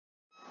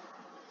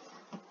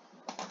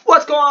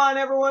What's going on,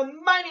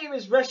 everyone? My name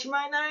is Reshiram,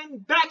 and I'm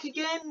back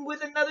again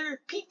with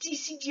another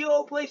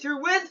PTCGO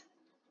playthrough with...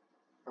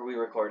 Are we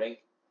recording?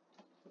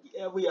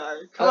 Yeah, we are.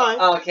 Come on.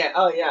 Oh, okay.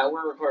 Oh, yeah,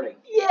 we're recording.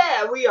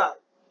 Yeah, we are.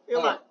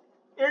 Come on.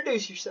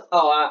 Introduce yourself.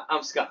 Oh,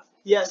 I'm Scott.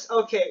 Yes,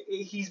 okay.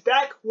 He's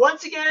back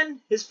once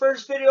again. His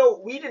first video,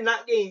 we did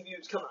not gain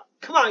views. Come on.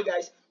 Come on,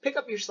 guys. Pick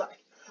up your slack.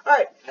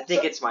 Alright. I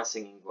think it's my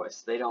singing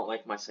voice. They don't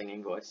like my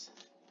singing voice.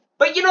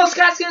 But you know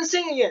Scott's gonna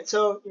sing again,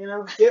 so you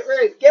know, get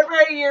ready. Get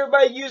ready,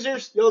 everybody,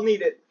 users. You'll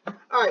need it.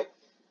 Alright.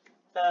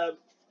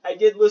 I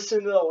did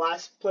listen to the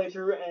last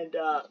playthrough, and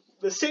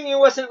the singing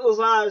wasn't as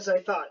loud as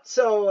I thought.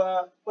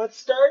 So let's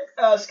start.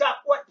 Scott,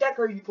 what deck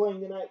are you playing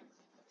tonight?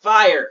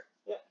 Fire.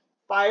 Yeah.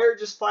 Fire,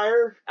 just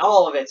fire.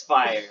 All of it's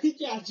fire.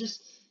 Yeah,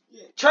 just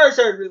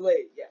Charizard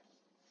related.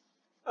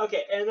 Yeah.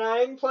 Okay, and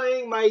I'm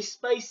playing my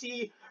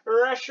spicy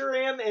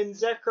Reshiram and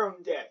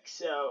Zekrom deck.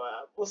 So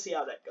we'll see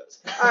how that goes.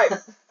 All right.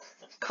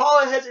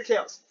 Call it heads or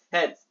tails.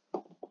 Heads.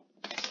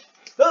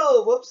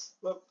 Oh, whoops.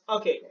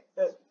 Okay,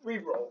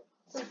 re-roll.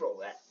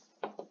 Re-roll that.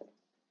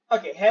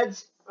 Okay,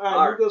 heads.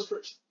 All right, who goes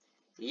first?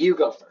 You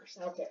go first.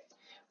 Okay.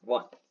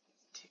 1,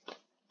 2,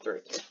 3,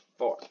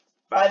 4. 5,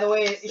 By the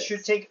way, 6. it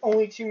should take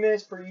only 2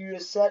 minutes for you to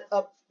set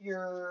up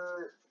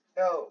your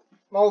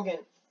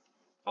mulligan.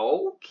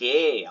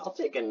 Okay, I'll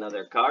take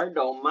another card.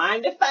 Don't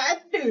mind if I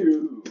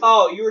do.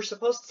 Oh, you were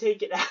supposed to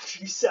take it after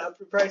you set up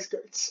your price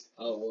cards.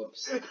 Oh,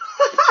 whoops. Should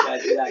I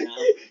do that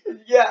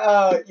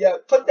now? Yeah,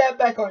 put that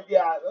back on.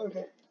 Yeah,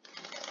 okay.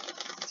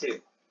 2,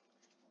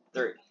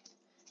 3,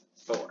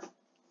 4,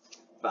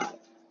 5,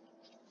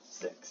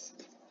 6.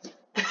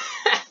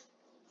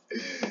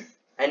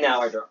 And now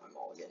I draw my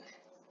mulligan.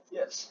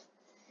 Yes.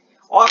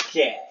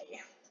 Okay.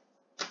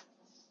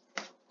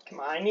 Come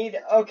on, I need...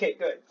 Okay,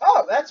 good.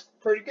 Oh, that's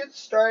pretty good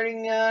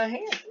starting hand,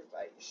 if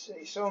I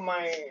say so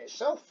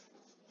myself.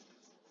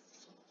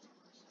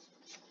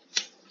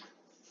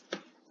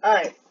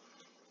 Alright.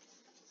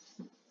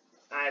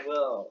 I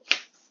will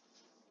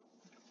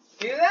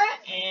do that,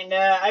 and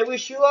I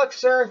wish you luck,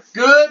 sir.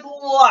 Good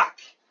luck.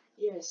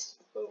 Yes.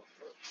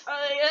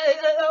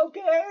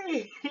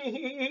 Okay.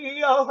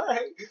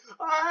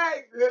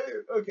 Alright.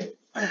 Okay.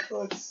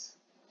 Let's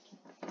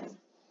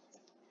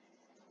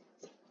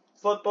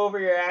flip over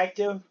your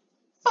active.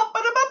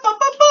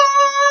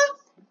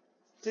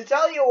 To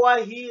tell you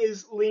why he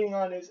is leaning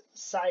on his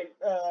side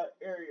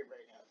area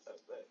right now.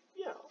 But,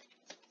 you know,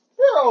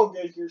 we're all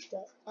good here,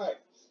 Scott. Alright.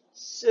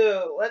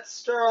 So, let's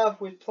start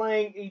off with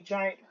playing a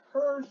giant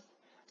herd.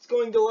 It's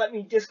going to let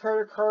me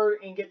discard a card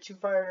and get 2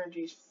 fire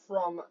energies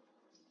from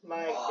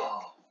my deck.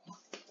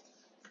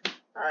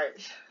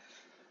 Alright.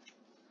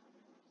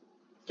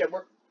 Yeah,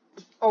 we're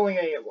only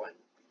gonna get 1.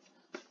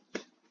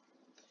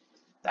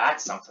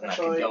 That's something that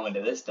could go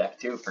into this deck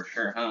too, for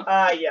sure,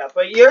 huh? Yeah,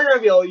 but you're gonna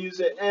be able to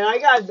use it. And I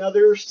got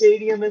another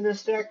stadium in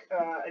this deck.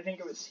 I think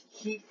it was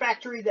Heat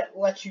Factory that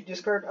lets you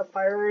discard a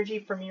fire energy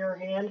from your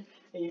hand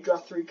and you draw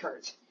 3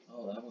 cards.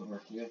 Oh, that would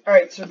work good.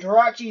 Alright, so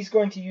Jirachi is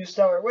going to use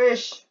Stellar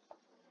Wish.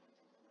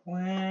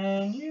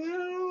 When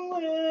you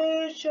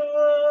wish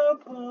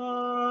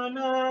upon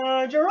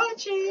a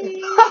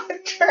Jirachi.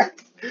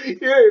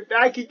 You're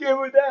back again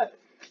with that.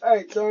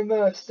 Alright, so I'm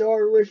gonna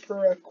Stellar Wish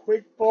for a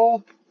quick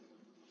ball.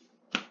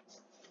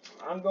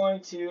 I'm going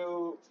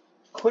to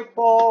quick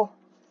ball.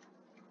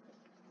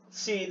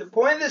 See, the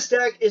point of this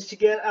deck is to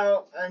get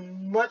out as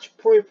much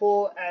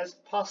purple as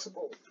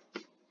possible,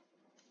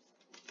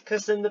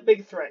 because then the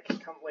big threat can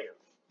come later.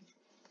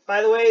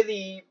 By the way,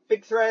 the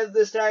big threat of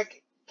this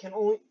deck can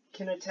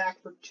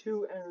attack for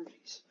 2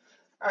 energies.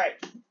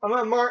 Alright, I'm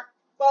gonna mark.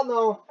 Well,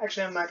 no,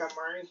 actually, I'm not gonna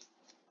mark it.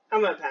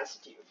 I'm gonna pass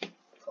it to you.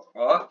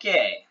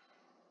 Okay.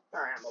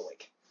 Alright, I'm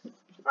awake.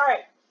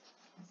 Alright.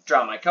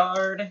 Draw my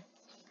card.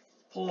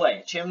 Play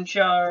a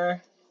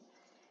Chimchar.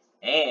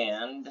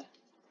 And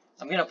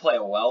I'm gonna play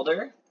a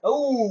Welder.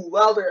 Oh,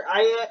 Welder.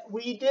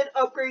 We did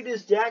upgrade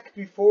his deck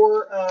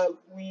before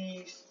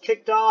we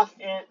kicked off,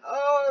 and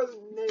oh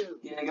no.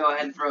 I'm gonna go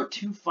ahead and throw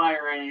 2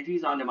 fire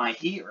energies onto my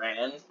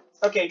Heatran.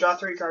 Okay, draw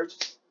 3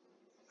 cards.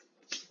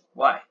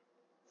 Why?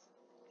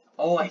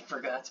 Oh, I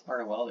forgot that's part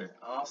of Welder.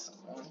 Awesome.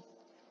 1,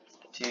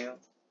 2,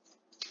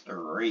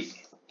 3.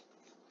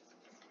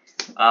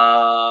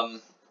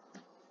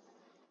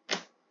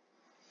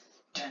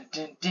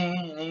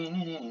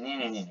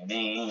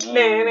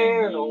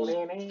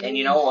 And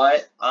you know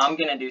what? I'm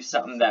gonna do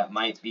something that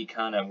might be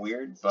kind of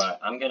weird, but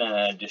I'm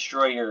gonna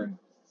destroy your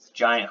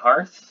giant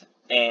hearth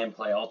and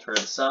play Altar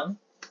of the Sun.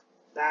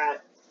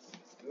 That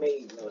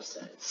made no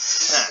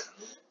sense.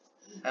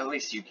 At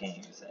least you can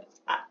use it.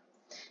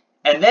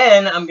 And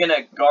then I'm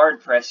gonna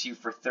guard press you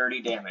for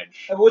 30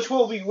 damage. Which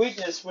will be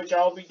weakness, which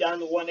I'll be down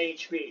to 1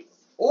 HP.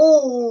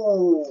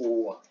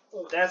 Ooh!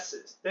 Oh, that's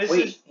this.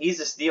 Wait, he's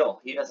a steal.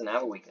 He doesn't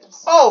have a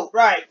weakness. Oh,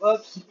 right.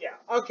 Whoops. Yeah.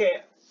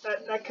 Okay.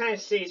 That kind of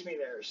saves me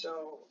there.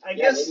 So I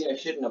guess. Maybe I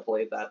shouldn't have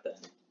played that then.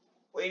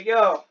 Way to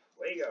go.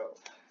 Way to go.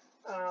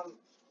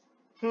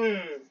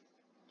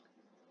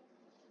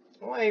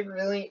 Do I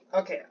really?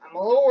 Okay. I'm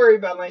a little worried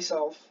about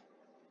myself.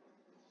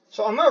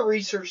 So I'm gonna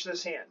research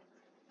this hand.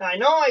 I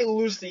know I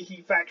lose the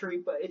Heat Factory,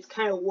 but it's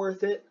kind of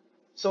worth it.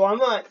 So I'm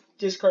going to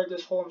discard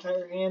this whole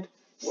entire hand.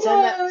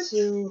 Send that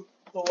to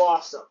the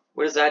Lost Zone.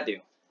 What does that do?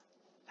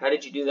 How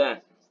did you do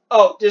that?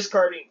 Oh,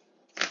 discarding.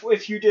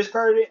 If you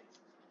discard it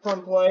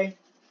from play.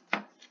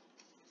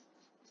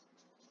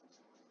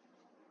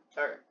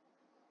 Alright.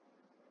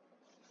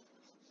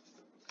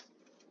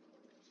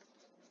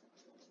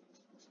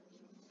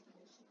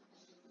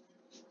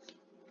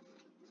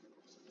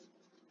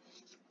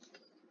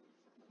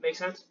 Make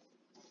sense?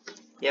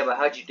 Yeah, but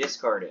how'd you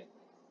discard it?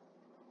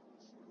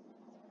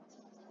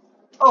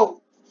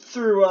 Oh,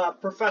 through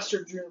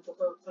Professor Juniper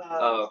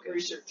okay.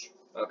 research.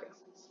 Okay.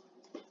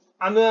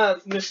 I'm a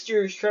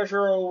mysterious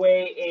treasure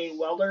away a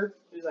welder.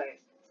 There's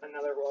like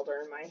another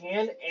welder in my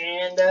hand,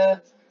 and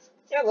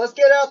yeah, let's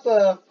get out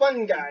the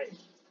fun guy.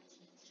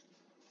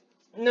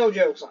 No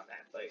jokes on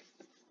that, but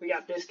we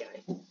got this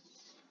guy.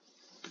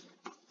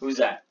 Who's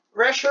that?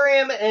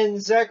 Reshiram and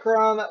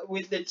Zekrom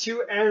with the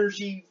 2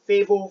 energy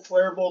Fable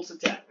Flare Bolts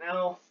attack.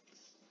 Now,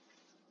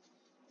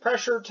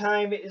 pressure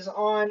time is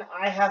on.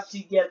 I have to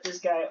get this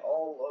guy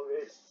all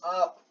loaded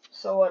up.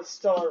 So let's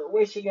Stellar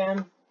Wish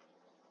again.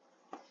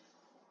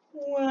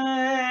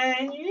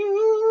 When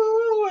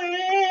you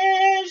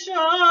wish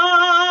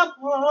upon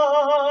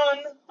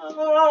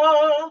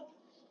a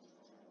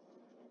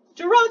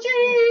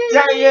Jirachi!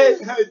 Dang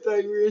it! I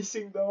thought you were going to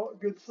sing the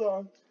good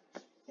song.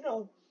 You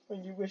know,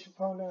 when you wish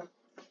upon a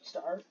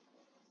star.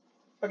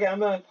 Okay,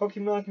 I'm a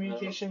Pokemon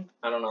Communication.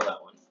 I don't know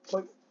that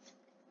one.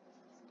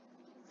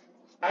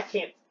 I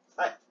can't.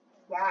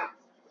 Wow.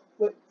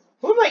 What?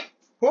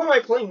 Who am I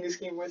playing this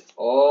game with?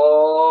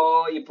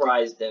 Oh, you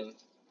prized him.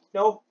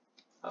 No.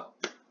 Oh.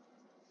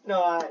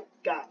 No, I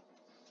got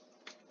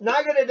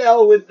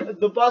Naganadel with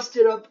the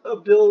busted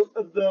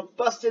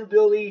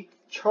ability,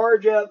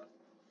 charge up.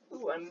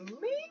 Ooh, and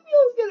maybe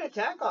I'll get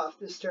attack off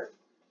this turn.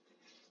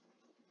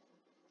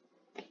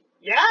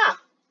 Yeah.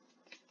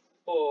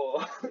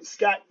 Oh,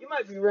 Scott, you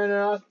might be running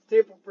off the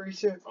table pretty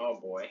soon. Oh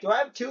boy. Do I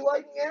have 2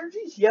 lightning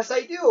energies? Yes,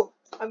 I do.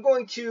 I'm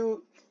going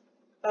to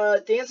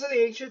Dance of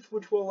the Ancients,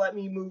 which will let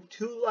me move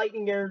 2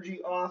 lightning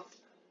energy off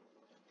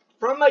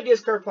from my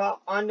discard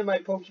pile onto my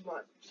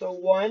Pokemon. So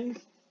 1,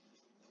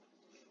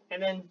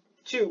 and then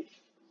 2.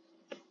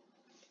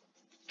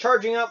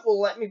 Charging up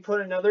will let me put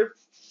another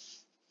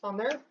on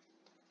there.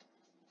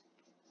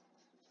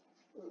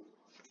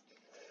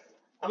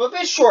 I'm a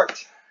bit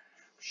short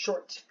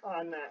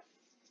on that.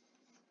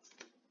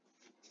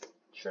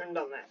 Shouldn't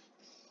have done that.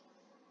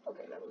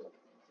 Okay,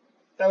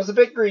 that was a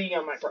bit greedy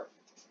on my part.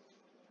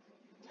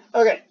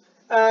 Okay,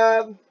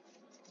 and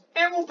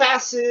we'll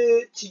pass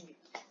it to you.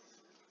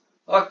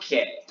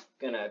 Okay,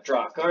 gonna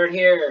draw a card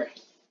here.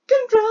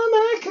 Gonna draw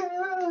my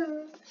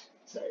card.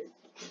 Sorry,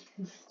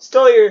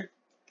 stole your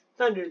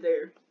thunder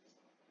there.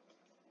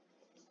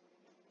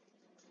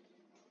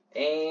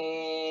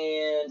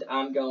 And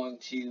I'm going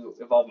to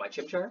evolve my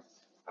Chimchar.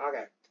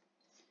 Okay.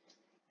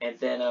 And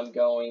then I'm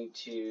going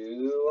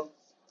to...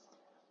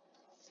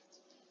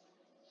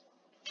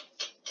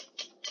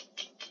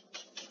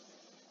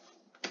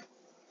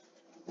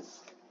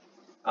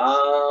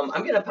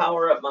 I'm going to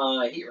power up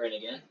my Heatran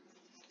again.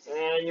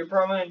 And you're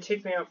probably going to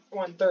take me up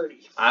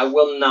 130. I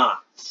will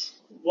not.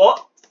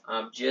 What?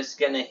 I'm just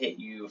going to hit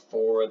you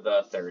for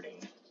the 30.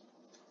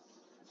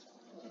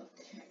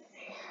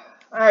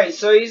 Alright,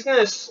 so he's going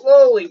to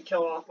slowly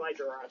kill off my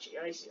Jirachi.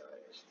 I see how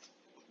it is.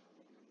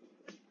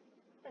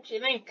 Actually,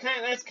 I think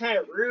that's kind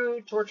of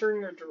rude,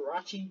 torturing your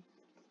Jirachi.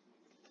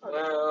 Okay.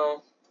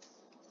 Well,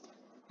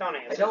 don't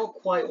answer. I don't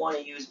quite want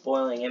to use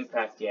Boiling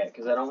Impact yet,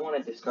 because I don't want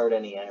to discard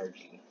any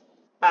energy.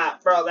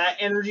 Bro, that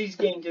energy's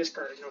getting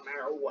discarded no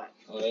matter what.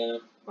 Oh, yeah?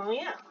 Oh,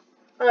 yeah.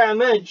 Alright, I'm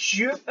going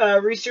to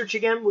research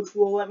again, which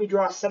will let me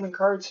draw 7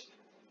 cards.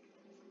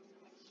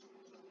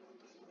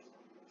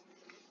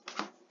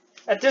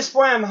 At this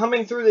point, I'm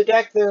humming through the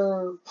deck.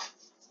 Oh,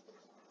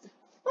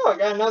 I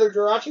got another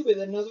Jirachi with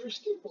another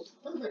Steeple.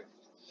 Perfect.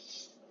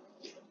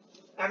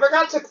 I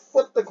forgot to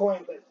flip the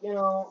coin, but, you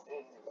know.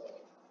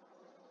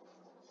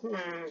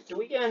 Do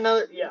we get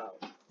another? Yeah.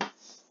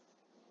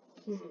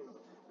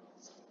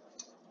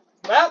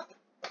 Well.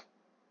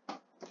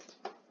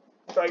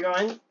 Do I go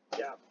in?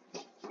 Yeah.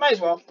 Might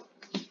as well.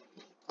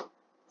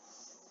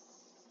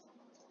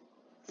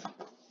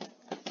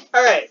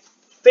 Alright.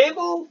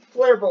 Fable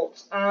Flare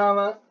Bolts.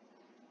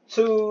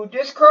 To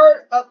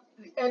discard up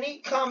any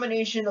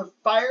combination of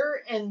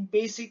fire and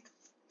basic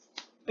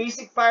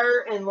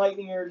fire and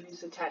lightning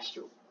energies attached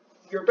to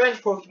your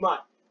bench Pokemon.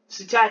 This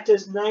attack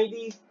does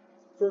 90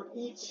 for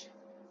each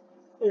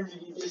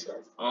energy you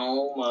discard.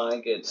 Oh my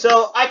goodness.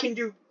 So I can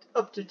do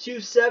up to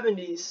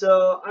 270.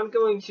 So I'm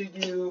going to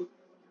do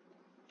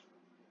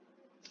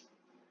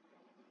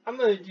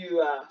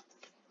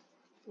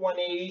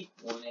 180.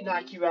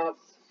 Knock you out.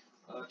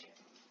 Okay.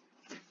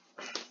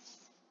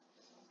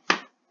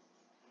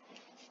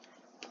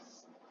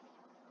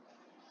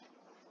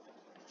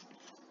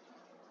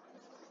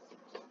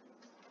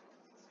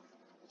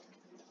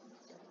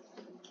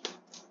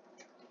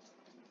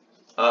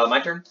 My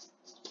turn?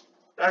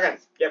 Okay,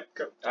 yep,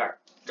 go. Alright,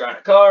 drawing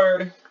a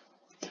card.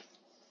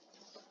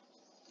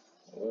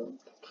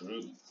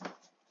 Okay.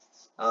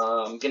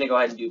 I'm gonna go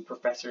ahead and do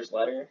Professor's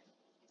Letter.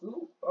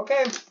 Ooh,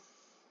 okay.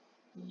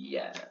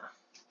 Yeah.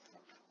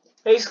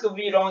 Basically, if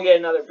you don't get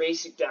another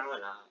basic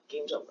down,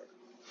 game's over.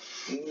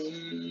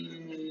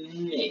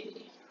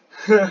 Maybe.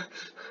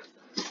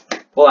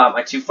 Pull out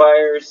my 2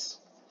 fires.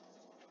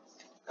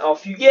 Now,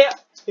 if you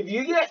get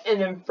an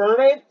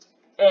Infernape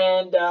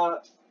and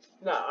the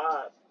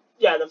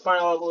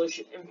final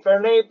evolution,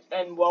 Infernape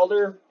and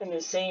Welder in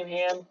the same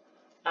hand,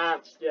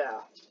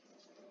 yeah.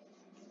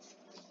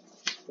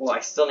 Well,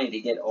 I still need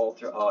to get all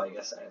through. Oh, I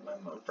guess I have my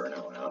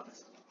Inferno out.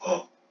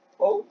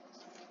 Oh.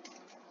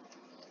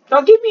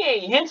 Don't give me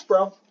any hints,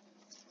 bro.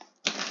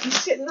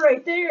 He's sitting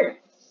right there.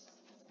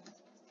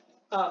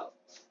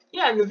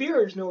 Yeah, and the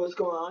viewers know what's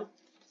going on.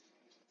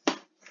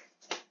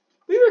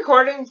 We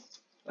recording?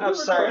 I'm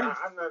sorry,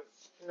 I'm not.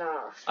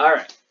 No. All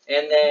right,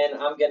 and then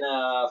I'm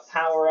gonna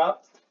power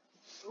up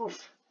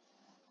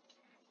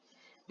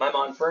my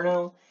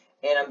Monferno,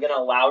 and I'm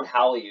gonna Loud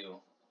Howl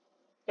you.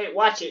 Hey,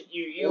 watch it.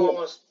 You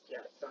almost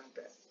done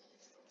that.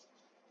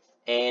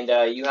 And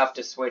you have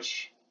to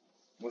switch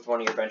with one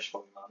of your bench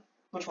Pokemon.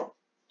 Which one?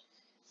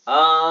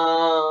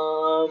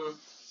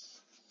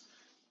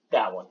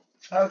 That one.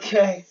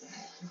 Okay.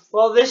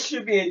 Well, this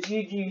should be a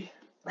GG.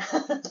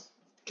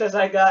 Because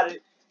I got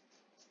it.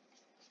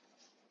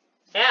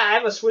 Yeah, I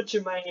have a switch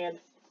in my hand.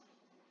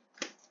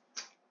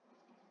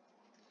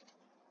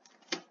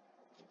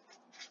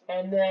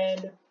 And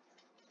then,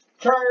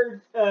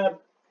 I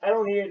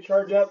don't need to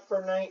charge up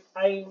for night.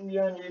 I'm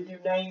going to do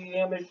 90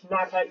 damage,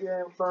 knock out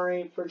your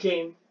Infernape for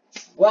game.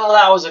 Well,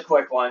 that was a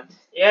quick one.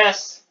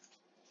 Yes.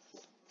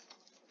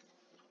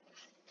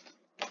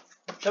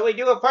 Shall we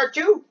do a part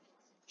 2?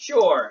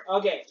 Sure.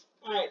 Okay.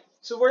 Alright.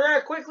 So we're going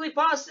to quickly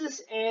pause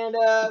this and,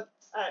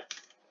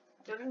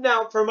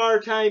 now from our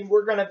time,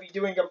 we're going to be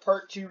doing a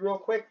part 2 real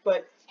quick,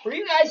 but for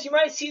you guys, you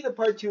might see the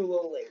part 2 a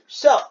little later.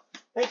 So,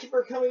 thank you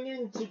for coming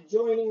in to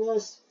joining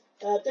us.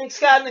 Thanks,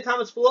 Scott, in the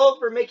comments below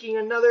for making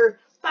another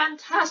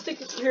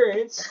fantastic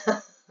appearance.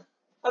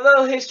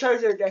 Although his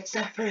Charizard deck's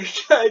not very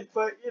good,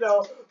 but,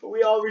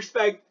 we all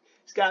respect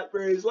Scott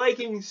for his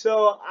liking,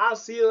 so I'll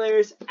see you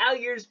later.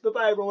 Alligators,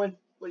 bye-bye, everyone.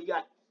 What do you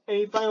got?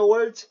 Any final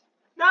words?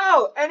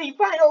 No! Any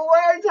final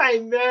words? I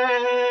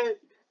meant...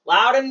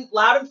 Loud and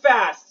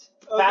fast.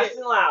 Okay. Fast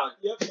and loud.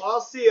 Yep,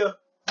 I'll see you.